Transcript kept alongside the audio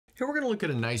Here we're going to look at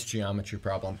a nice geometry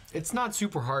problem. It's not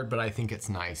super hard, but I think it's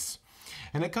nice.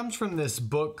 And it comes from this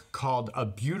book called A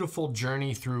Beautiful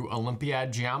Journey Through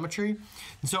Olympiad Geometry.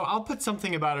 And so I'll put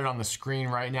something about it on the screen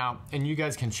right now, and you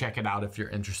guys can check it out if you're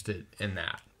interested in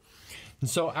that. And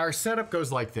so our setup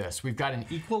goes like this. We've got an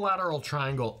equilateral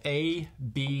triangle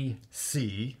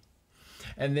ABC,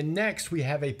 and then next we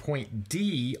have a point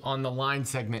D on the line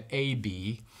segment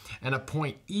AB, and a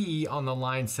point E on the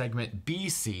line segment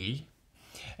BC.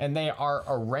 And they are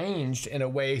arranged in a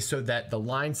way so that the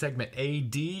line segment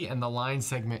AD and the line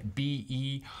segment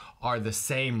BE are the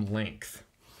same length.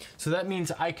 So that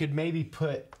means I could maybe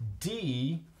put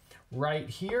D right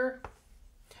here,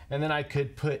 and then I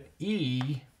could put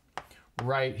E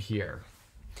right here.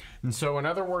 And so in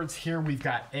other words, here we've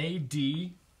got AD,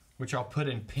 which I'll put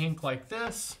in pink like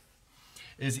this,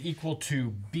 is equal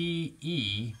to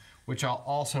BE, which I'll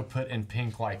also put in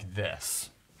pink like this.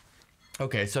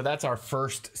 Okay, so that's our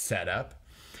first setup.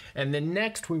 And then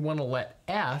next we want to let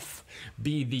F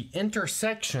be the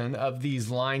intersection of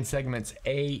these line segments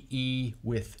AE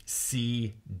with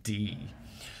CD.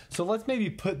 So let's maybe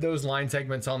put those line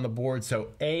segments on the board. So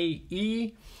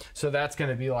AE, so that's going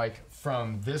to be like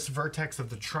from this vertex of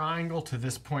the triangle to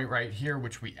this point right here,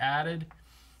 which we added.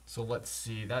 So let's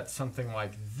see, that's something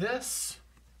like this.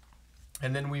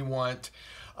 And then we want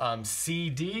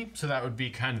CD, so that would be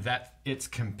kind of its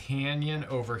companion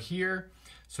over here.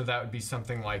 So that would be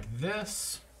something like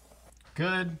this.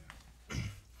 Good.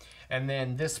 And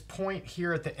then this point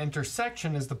here at the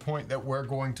intersection is the point that we're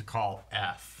going to call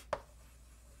F.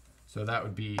 So that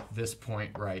would be this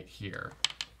point right here.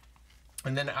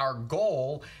 And then our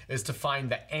goal is to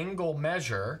find the angle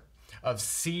measure of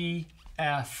CFE.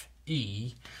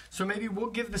 So maybe we'll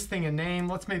give this thing a name.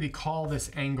 Let's maybe call this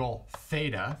angle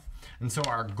theta. And so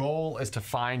our goal is to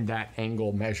find that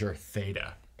angle measure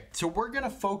theta. So we're going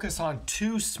to focus on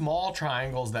two small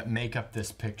triangles that make up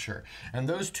this picture. And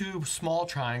those two small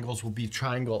triangles will be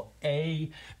triangle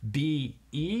ABE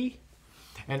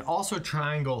and also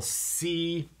triangle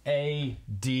CAD.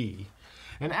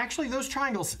 And actually those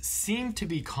triangles seem to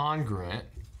be congruent.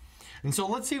 And so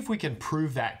let's see if we can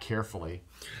prove that carefully.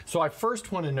 So I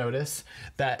first want to notice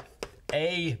that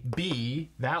AB,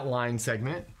 that line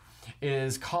segment,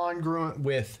 is congruent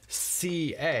with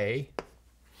CA,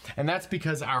 and that's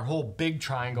because our whole big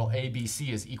triangle ABC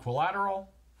is equilateral.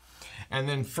 And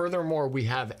then furthermore, we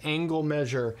have angle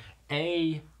measure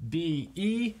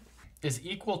ABE is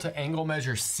equal to angle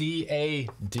measure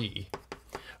CAD.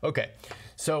 Okay,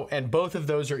 so, and both of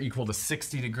those are equal to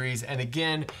 60 degrees. And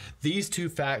again, these two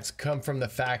facts come from the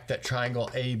fact that triangle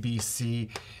ABC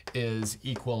is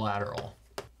equilateral.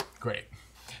 Great.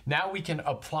 Now we can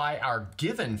apply our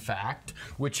given fact,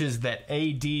 which is that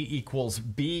AD equals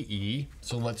BE.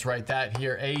 So let's write that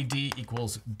here, AD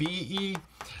equals BE.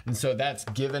 And so that's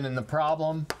given in the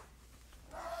problem.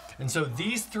 And so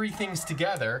these three things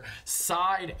together,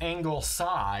 side, angle,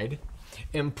 side,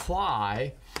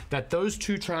 imply that those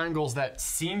two triangles that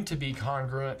seem to be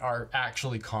congruent are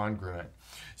actually congruent.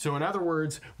 So in other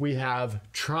words, we have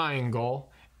triangle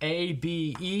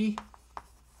ABE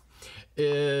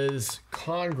is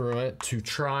congruent to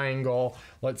triangle,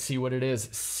 let's see what it is,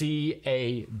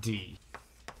 CAD.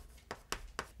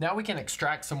 Now we can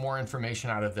extract some more information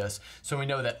out of this. So we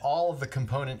know that all of the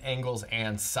component angles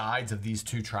and sides of these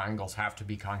two triangles have to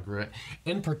be congruent.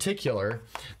 In particular,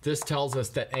 this tells us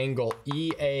that angle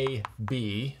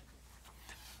EAB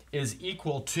is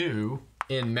equal to,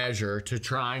 in measure, to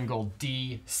triangle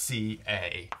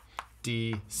DCA.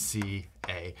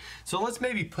 DCA. So let's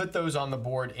maybe put those on the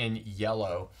board in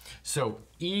yellow. So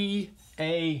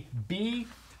EAB,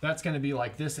 that's going to be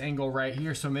like this angle right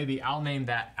here. So maybe I'll name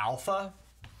that alpha.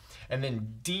 And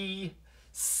then DCA,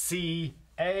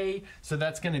 so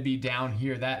that's going to be down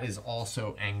here. That is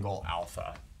also angle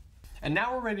alpha. And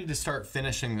now we're ready to start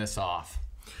finishing this off.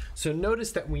 So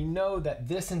notice that we know that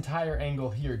this entire angle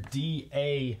here,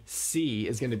 DAC,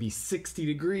 is going to be 60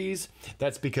 degrees.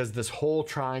 That's because this whole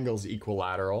triangle is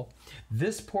equilateral.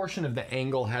 This portion of the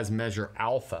angle has measure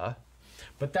alpha,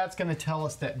 but that's going to tell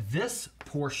us that this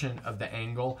portion of the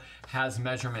angle has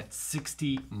measurement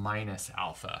 60 minus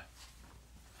alpha.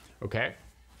 Okay?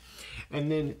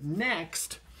 And then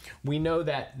next, we know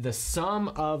that the sum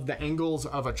of the angles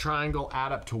of a triangle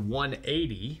add up to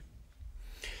 180.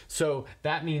 So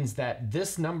that means that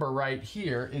this number right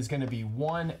here is going to be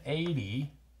 180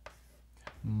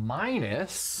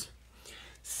 minus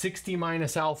 60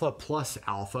 minus alpha plus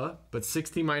alpha, but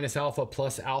 60 minus alpha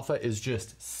plus alpha is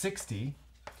just 60.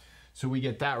 So we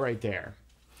get that right there.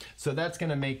 So that's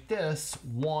going to make this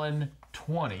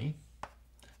 120.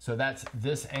 So that's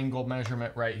this angle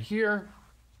measurement right here.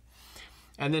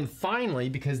 And then finally,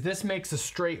 because this makes a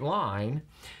straight line,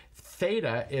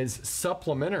 theta is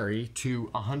supplementary to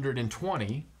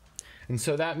 120. And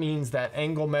so that means that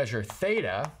angle measure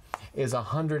theta is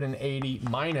 180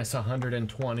 minus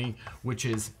 120, which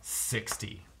is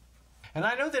 60. And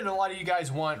I know that a lot of you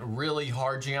guys want really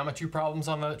hard geometry problems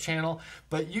on the channel,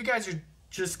 but you guys are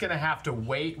just gonna have to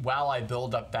wait while I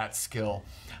build up that skill.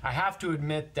 I have to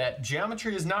admit that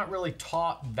geometry is not really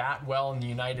taught that well in the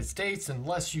United States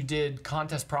unless you did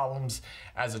contest problems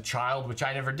as a child, which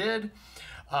I never did.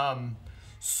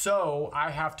 So I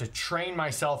have to train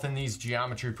myself in these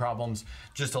geometry problems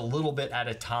just a little bit at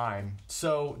a time.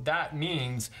 So that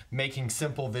means making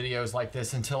simple videos like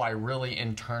this until I really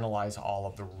internalize all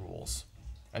of the rules.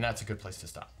 And that's a good place to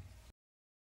stop.